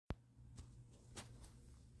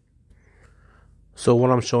So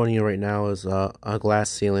what I'm showing you right now is a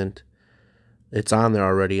glass sealant. It's on there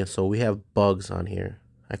already, so we have bugs on here.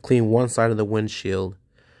 I cleaned one side of the windshield,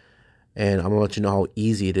 and I'm gonna let you know how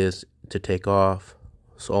easy it is to take off.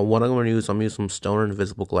 So what I'm gonna use, I'm gonna use some Stoner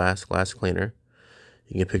Invisible glass cleaner.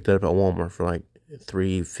 You can pick that up at Walmart for like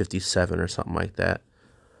 $3.57 or something like that.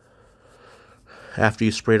 After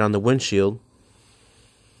you spray it on the windshield,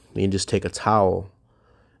 you can just take a towel,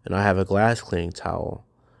 and I have a glass cleaning towel,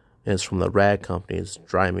 and it's from the rag company. It's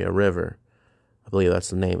Dry Me a River, I believe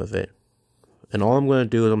that's the name of it. And all I'm going to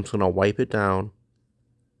do is I'm just going to wipe it down,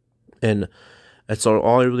 and that's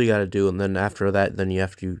all you really got to do. And then after that, then you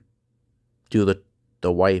have to do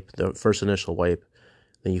the wipe, the first initial wipe,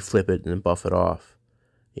 then you flip it and buff it off,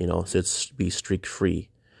 so it's be streak free.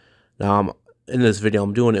 Now in this video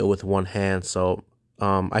I'm doing it with one hand, so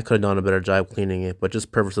I could have done a better job cleaning it, but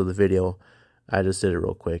just purpose of the video, I just did it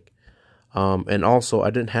real quick. And also I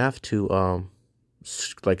didn't have to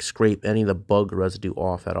scrape any of the bug residue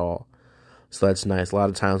off at all, so that's nice. A lot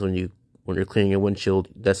of times when you're cleaning your windshield,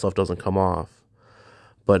 that stuff doesn't come off.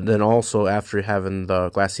 But then also, after having the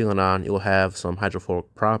glass sealant on, you'll have some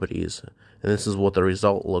hydrophobic properties, and this is what the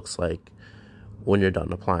result looks like when you're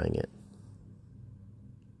done applying it.